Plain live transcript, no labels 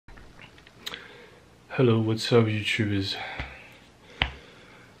Hello, what's up, YouTubers?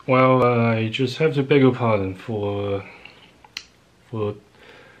 Well, I just have to beg your pardon for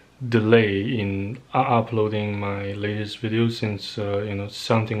delay in uploading my latest video since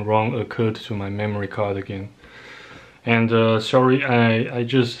something wrong occurred to my memory card again. And sorry, I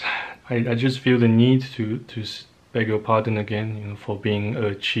just feel the need to beg your pardon again, for being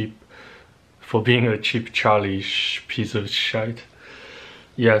a cheap Charlie piece of shite.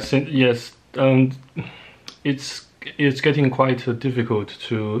 Yes, yes. It's getting quite difficult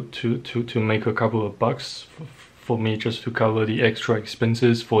to make a couple of bucks for me just to cover the extra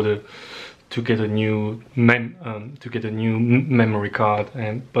expenses to get a new memory card.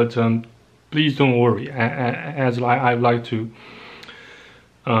 But please don't worry, as I'd like to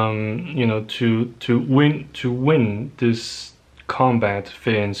to win this combat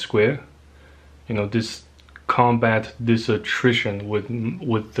fair and square, this combat this attrition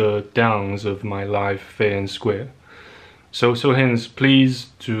with the downs of my life fair and square. So hence, please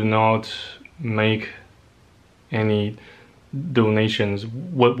do not make any donations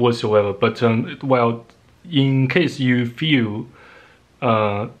whatsoever. But well, in case you feel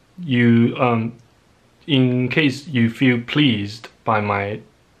in case you feel pleased by my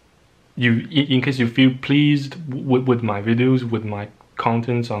in case you feel pleased with my videos, with my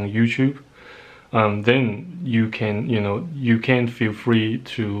contents on YouTube, then you can feel free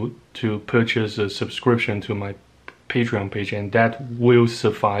to purchase a subscription to my Patreon page, and that will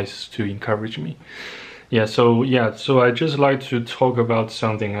suffice to encourage me. So I just like to talk about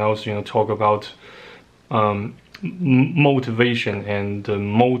something else, talk about motivation and the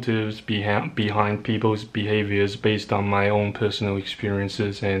motives behind people's behaviors based on my own personal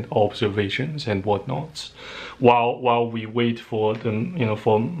experiences and observations and whatnots, while we wait for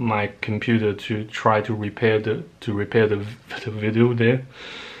for my computer to try to repair the video there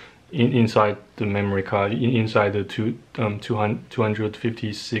inside the memory card, inside the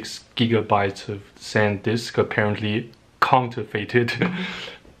 256 gigabytes of SanDisk, apparently counterfeited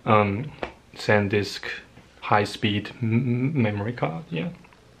SanDisk high-speed memory card.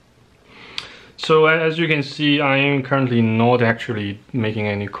 So as you can see, I am currently not actually making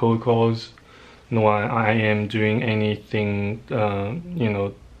any cold calls, nor I am doing anything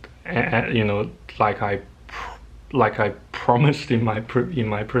like I promised in my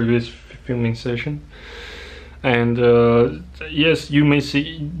previous filming session. And yes, you may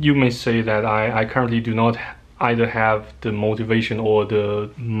say that I currently do not either have the motivation or the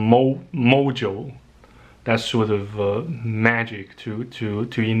mojo, that sort of magic to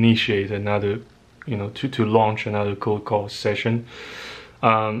initiate another, to launch another cold call session.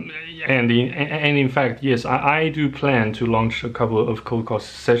 And in fact, yes, I do plan to launch a couple of cold call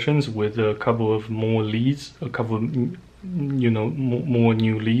sessions with a couple of more leads, a couple of, more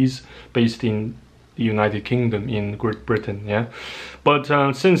new leads based in the United Kingdom, in Great Britain. But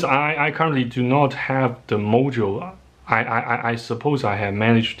since I currently do not have the mojo, I suppose I have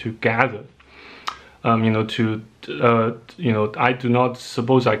managed to gather, I do not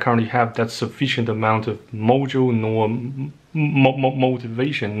suppose I currently have that sufficient amount of mojo, nor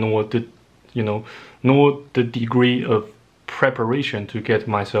motivation, nor the degree of preparation to get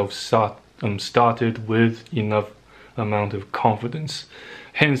myself started with enough amount of confidence.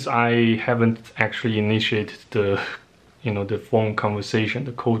 Hence, I haven't actually initiated the the phone conversation,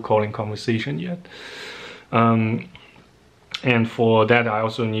 the cold calling conversation yet. And for that, I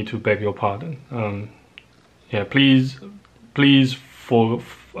also need to beg your pardon. Please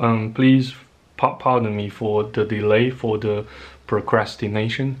pardon me for the delay, for the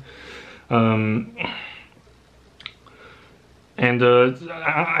procrastination. And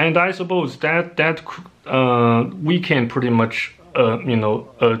I suppose that we can pretty much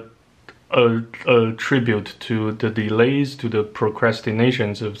attribute to the delays, to the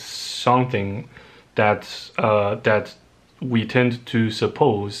procrastinations of something that we tend to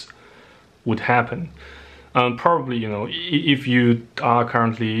suppose would happen. Probably, if you are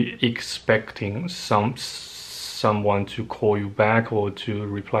currently expecting someone to call you back or to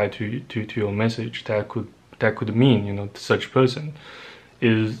reply to your message, that could mean such person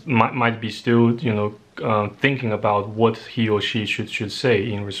might be still thinking about what he or she should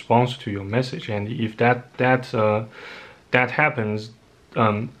say in response to your message. And if that happens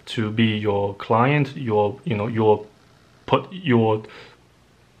to be your client, your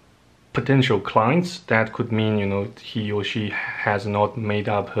potential clients, that could mean he or she has not made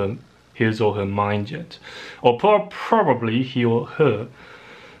up his or her mind yet, or probably he or her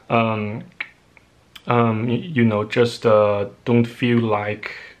just don't feel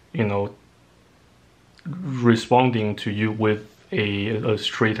like responding to you with a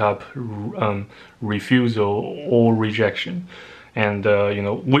straight up refusal or rejection, and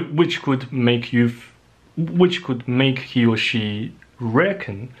which could make he or she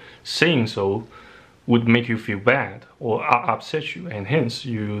reckon saying so would make you feel bad or upset you, and hence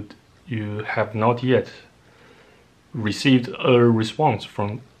you have not yet received a response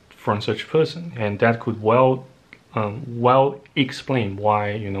from such person, and that could well explain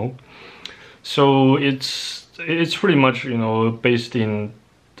why, So it's pretty much, based in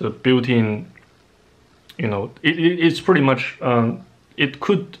the built-in, it's pretty much it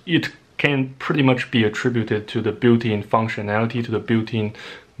can pretty much be attributed to the built-in functionality, to the built-in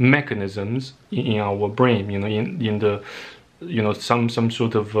mechanisms in our brain, in the some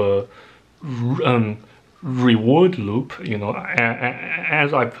sort of reward loop,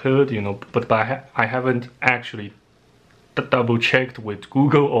 as I've heard, but I haven't actually double checked with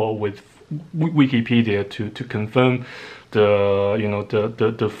Google or with Wikipedia to confirm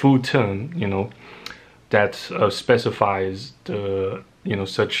the full term, that specifies the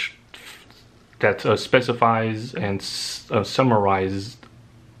such that specifies and summarizes,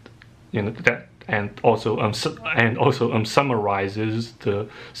 that, and also summarizes the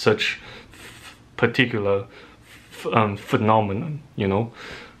such particular phenomenon,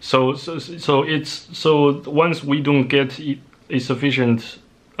 So once we don't get a sufficient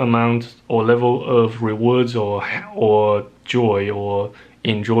amount or level of rewards or joy or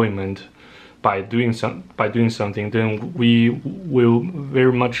enjoyment by doing something, then we will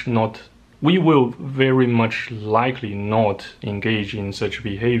very much likely not engage in such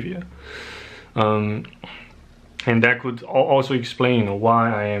behavior. And that could also explain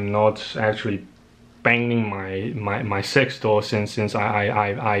why I am not actually banging my sex doll since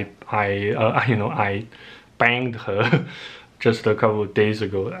I banged her just a couple of days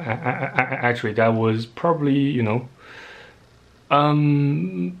ago. Actually, that was probably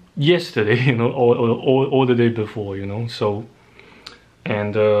yesterday, or the day before, So,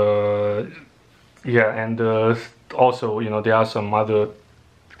 and yeah, and also there are some other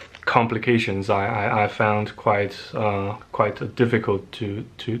complications I found quite difficult to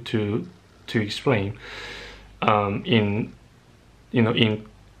explain in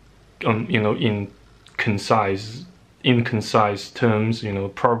concise terms.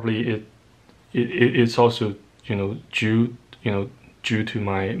 Probably it's also due to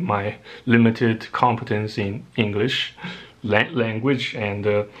my limited competence in English language, and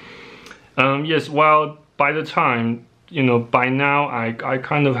yes, while by the time by now I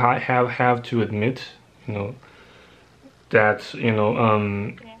kind of have to admit that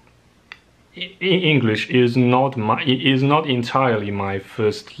English is not entirely my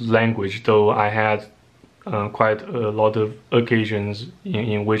first language, though I had quite a lot of occasions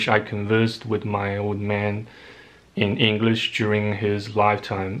in which I conversed with my old man in English during his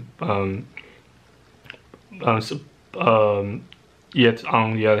lifetime. Yet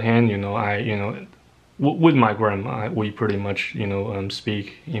on the other hand, with my grandma, we pretty much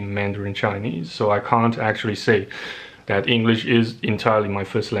speak in Mandarin Chinese, so I can't actually say that English is entirely my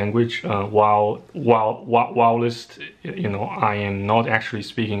first language. Whilst I am not actually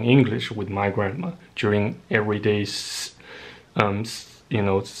speaking English with my grandma during everyday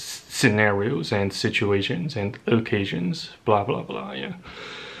scenarios and situations and occasions, blah blah blah. Yeah.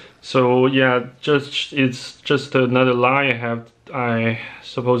 So yeah, it's just another lie I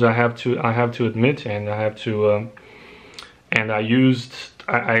suppose I have to admit, and I have to and I used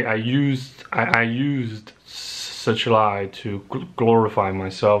such a lie to glorify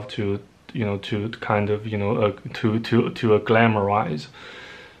myself, to kind of to glamorize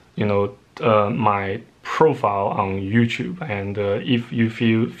my profile on YouTube. And if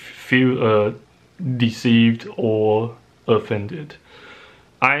you feel deceived or offended,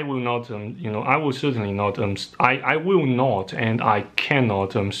 I will not I will certainly not I will not, and I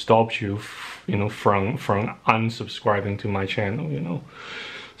cannot stop you from unsubscribing to my channel.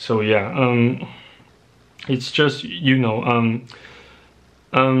 So yeah, it's just and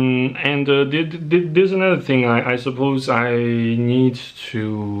there's another thing I suppose I need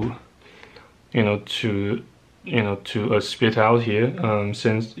to spit out here,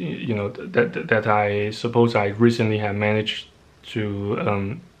 since that I suppose I recently have managed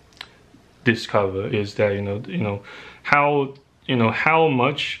to discover, is that how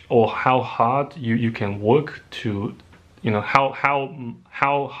much or how hard you can work to how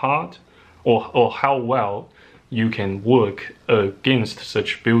hard or how well you can work against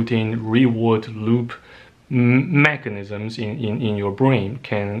such built-in reward loop mechanisms in your brain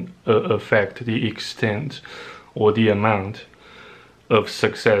can affect the extent or the amount of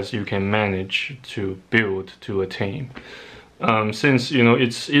success you can manage to build, to attain. since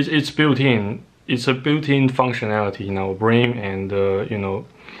it's built in. It's a built-in functionality in our brain, and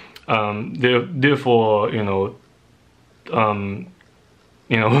therefore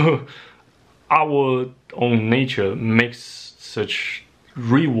our own nature makes such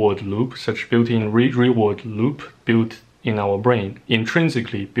reward loop, such built-in reward loop built in our brain,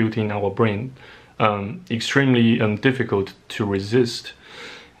 intrinsically built in our brain, extremely difficult to resist,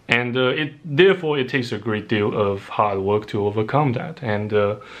 and therefore it takes a great deal of hard work to overcome that. And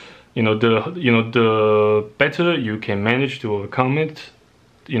the better you can manage to overcome it,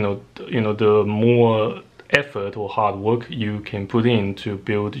 the more effort or hard work you can put in to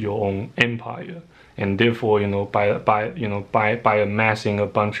build your own empire. And therefore, by amassing a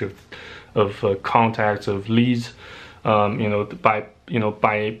bunch of contacts, of leads, by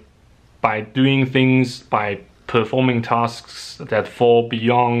doing things, by performing tasks that fall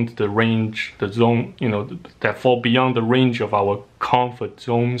beyond the range, that fall beyond the range of our comfort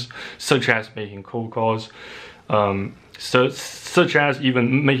zones, such as making cold calls, such as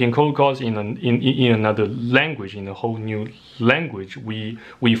even making cold calls in another language, in a whole new language. We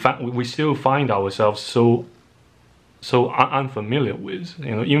still find ourselves so unfamiliar with.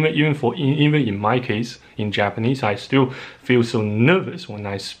 Even in my case, in Japanese, I still feel so nervous when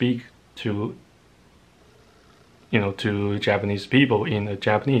I speak to Japanese people in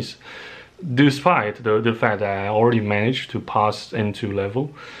Japanese, despite the fact that I already managed to pass N2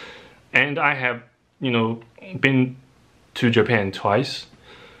 level, and I have been to Japan twice.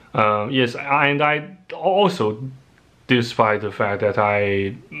 Yes, and I also, despite the fact that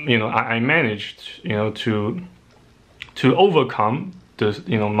I managed to overcome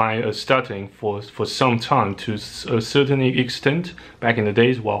my stuttering for some time, to a certain extent, back in the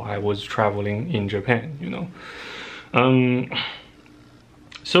days while I was traveling in Japan.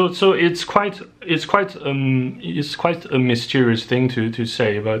 So it's quite a mysterious thing to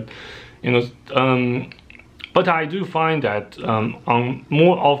say, but but I do find that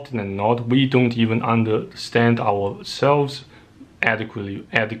more often than not, we don't even understand ourselves adequately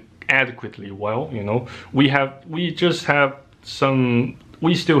well. We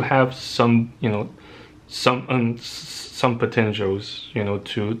still have some some potentials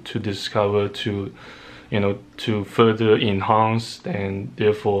to discover, to further enhance, and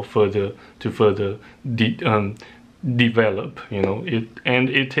therefore further develop.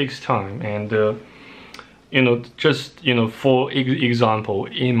 It takes time, and just for example,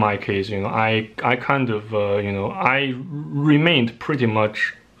 in my case, I kind of I remained pretty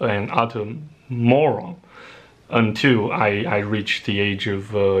much an utter moron until I reached the age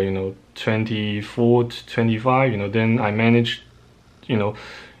of 24 to 25. Then I managed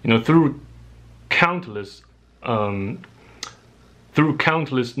through countless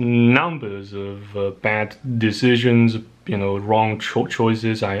numbers of bad decisions, wrong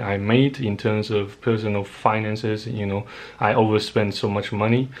choices I made in terms of personal finances. I overspent so much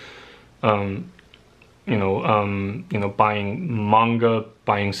money, buying manga,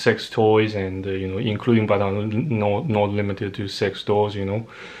 buying sex toys, and including but not limited to sex dolls.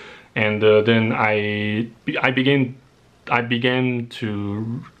 And then I began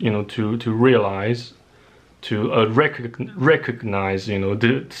to realize, to recognize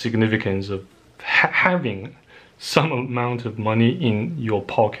the significance of having some amount of money in your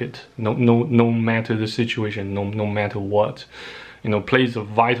pocket, no matter the situation, no matter what, plays a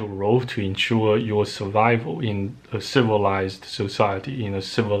vital role to ensure your survival in a civilized society, in a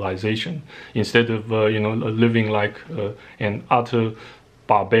civilization, instead of living like an utter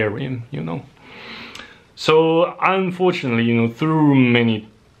barbarian. So unfortunately, through many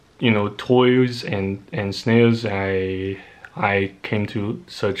toils and snares, I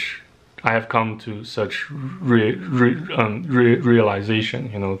have come to such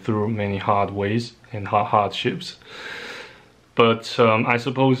realization, through many hard ways and hardships. But I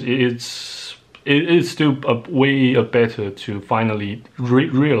suppose it's still way better to finally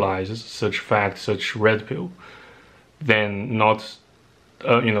realize such fact, such red pill, than not,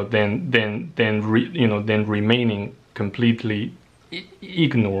 than remaining completely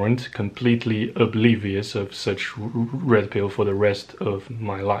ignorant, completely oblivious of such red pill for the rest of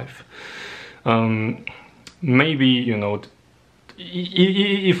my life. Maybe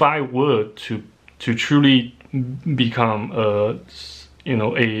if I were to truly become an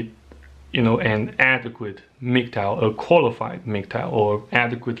adequate MGTOW, a qualified MGTOW, or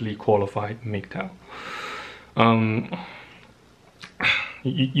adequately qualified MGTOW,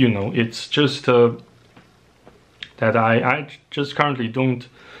 it's just that I just currently don't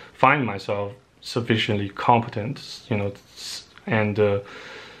find myself sufficiently competent, and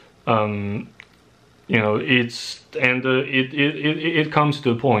you know, it's and it comes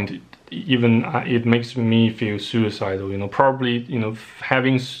to a point. Even it makes me feel suicidal. You know, probably you know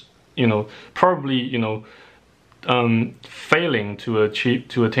having you know probably you know failing to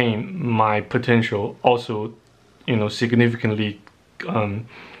attain my potential also you know significantly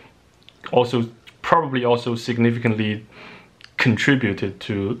also probably also significantly contributed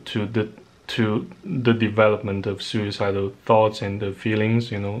to the development of suicidal thoughts and the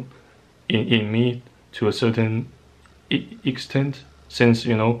feelings, you know, in me to a certain extent. Since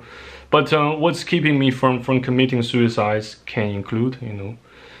you know, but what's keeping me from committing suicides can include, you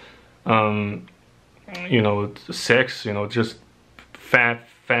know, sex, you know, just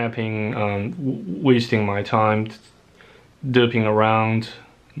fapping, wasting my time, dipping around,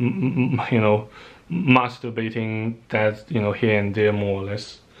 you know, masturbating, that, you know, here and there, more or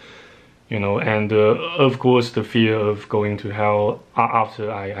less, you know, and of course the fear of going to hell after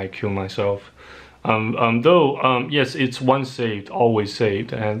I kill myself. Though yes, it's once saved, always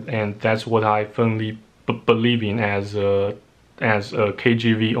saved, and that's what I firmly believe in as a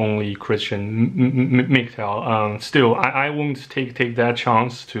KGV only Christian MGTOW. Still, I won't take that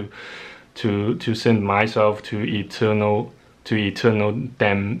chance to send myself to eternal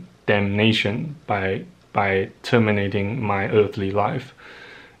damnation by terminating my earthly life.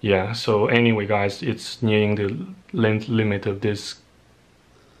 Yeah. So anyway, guys, it's nearing the length limit of this,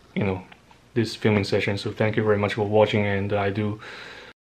 you know, this filming session. So thank you very much for watching, and I do